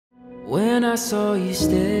When I saw you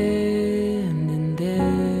standing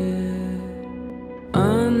there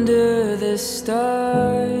under the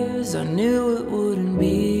stars, I knew it wouldn't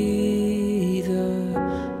be the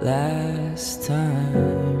last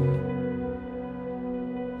time.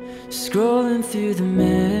 Scrolling through the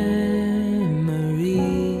memories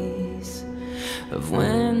of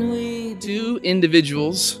when we... Two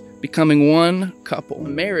individuals becoming one couple.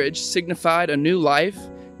 Marriage signified a new life,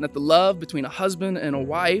 and that the love between a husband and a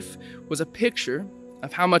wife was a picture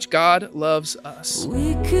of how much God loves us.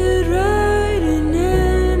 We could write an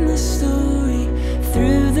endless story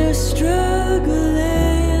through the struggle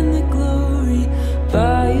and the glory.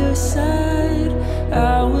 By your side,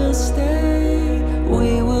 I will stay.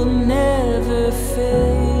 We will never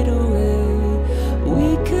fade away.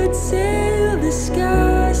 We could sail the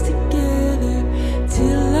skies together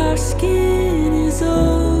till our skin is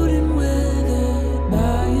old and weathered.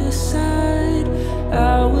 By your side,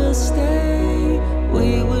 I will stay.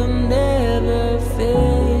 We will never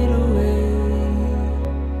fade away.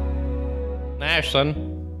 Ashlyn,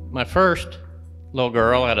 my first little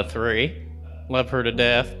girl out of 3. Love her to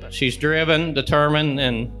death. She's driven, determined,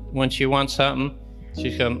 and when she wants something,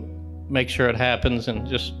 she's gonna make sure it happens, and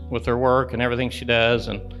just with her work and everything she does,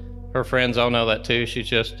 and her friends all know that too. She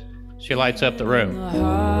lights up the room. In the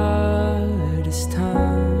hardest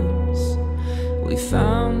times, we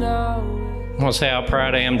found out. I want to say how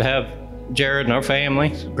proud I am to have Jared in our family.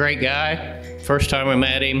 He's a great guy. First time we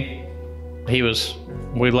met him, we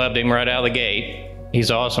loved him right out of the gate. He's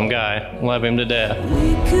an awesome guy. Love him to death.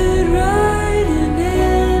 We could write an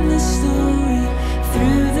endless story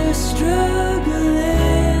through the struggle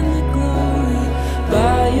and the glory.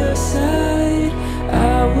 By your side,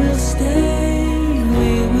 I will stay.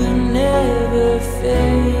 We will never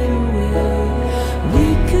fade away. We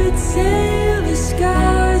could sail the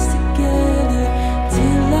skies together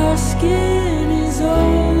till our skin is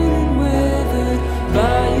old and weathered.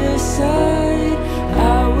 By your side,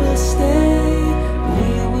 I will stay.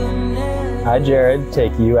 I, Jared,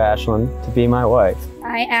 take you, Ashlyn, to be my wife.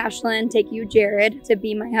 I, Ashlyn, take you, Jared, to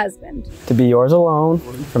be my husband. To be yours alone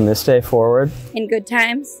from this day forward. In good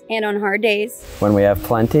times and on hard days. When we have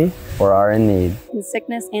plenty or are in need. In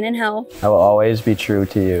sickness and in health. I will always be true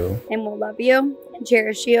to you. And will love you and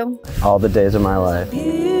cherish you. All the days of my life.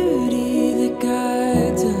 Beauty that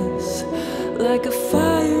guides us like a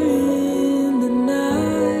fire in the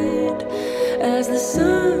night. As the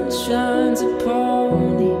sun shines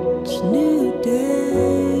upon each new day.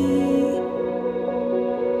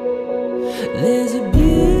 There's a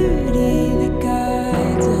beauty that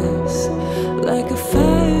guides us like a fire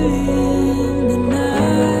in the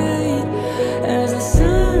night. As the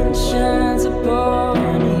sun shines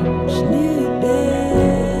upon each new day.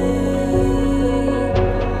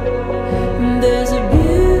 There's a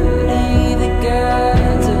beauty that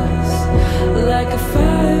guides us like a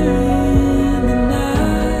fire in the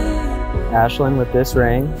night. Ashlyn, with this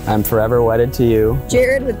ring, I'm forever wedded to you.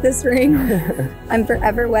 Jared, with this ring, I'm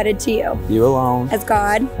forever wedded to you. You alone. As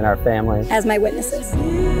God. And our family. As my witnesses.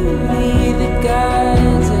 Beauty that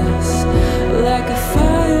guides us like a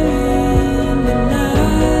fire in the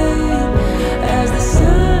night. As the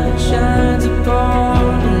sun shines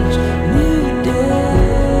upon each new day.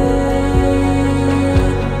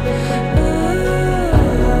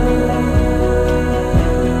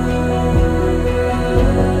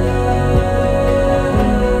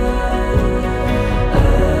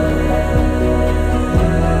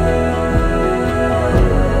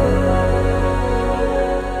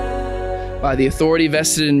 By the authority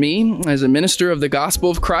vested in me as a minister of the gospel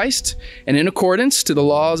of Christ, and in accordance to the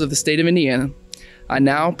laws of the state of Indiana, I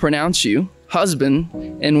now pronounce you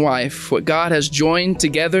husband and wife. What God has joined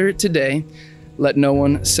together today, let no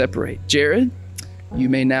one separate. Jared, you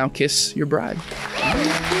may now kiss your bride.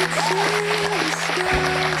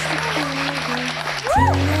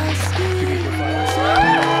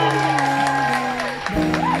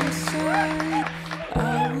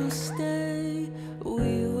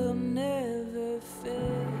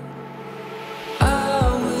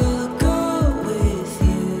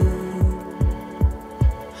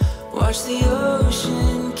 Watch the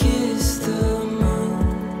ocean kiss the moon.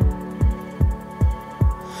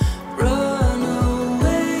 Run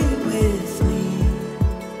away with me,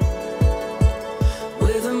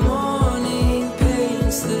 where the morning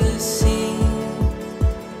paints the scene.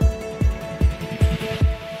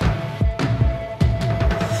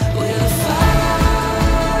 We're the fire,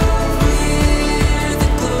 we're the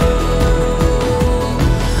glow.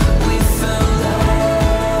 We found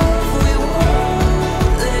love, we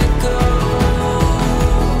won't let go.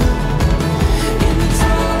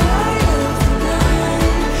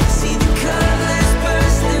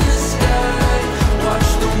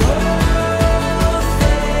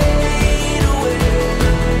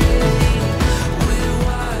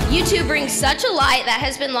 light that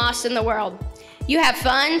has been lost in the world. You have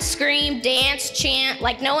fun, scream, dance, chant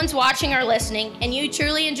like no one's watching or listening, and you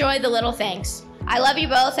truly enjoy the little things. I love you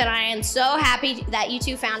both, and I am so happy that you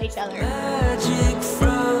two found each other. Magic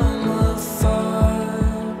from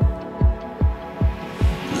afar.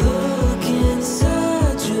 Look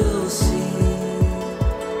inside, you'll see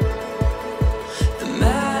the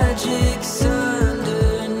magic's underneath.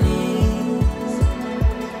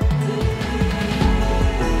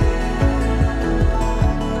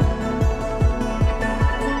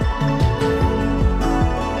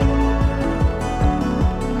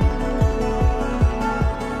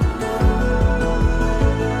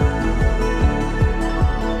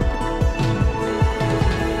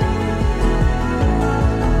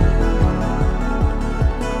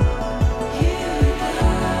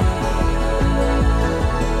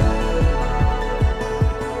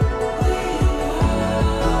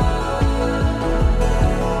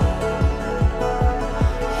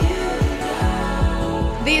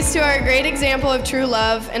 These two are a great example of true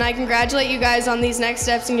love, and I congratulate you guys on these next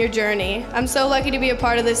steps in your journey. I'm so lucky to be a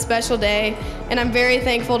part of this special day, and I'm very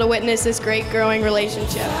thankful to witness this great growing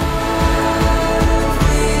relationship.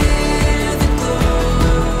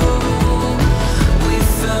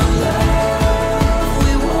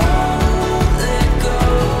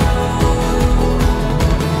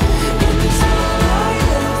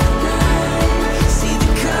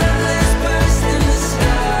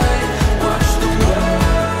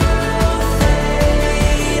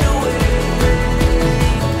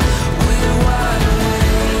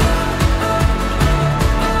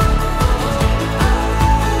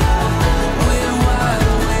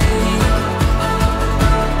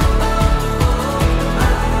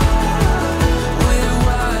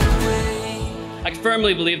 I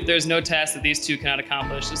firmly believe that there's no task that these two cannot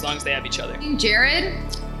accomplish as long as they have each other. Jared,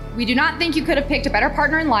 we do not think you could have picked a better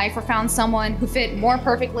partner in life or found someone who fit more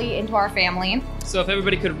perfectly into our family. So if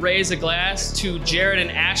everybody could raise a glass to Jared and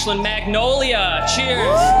Ashlyn Magnolia.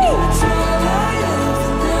 Cheers!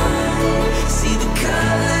 See the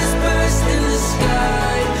colors burst in the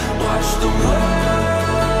sky. Watch the world.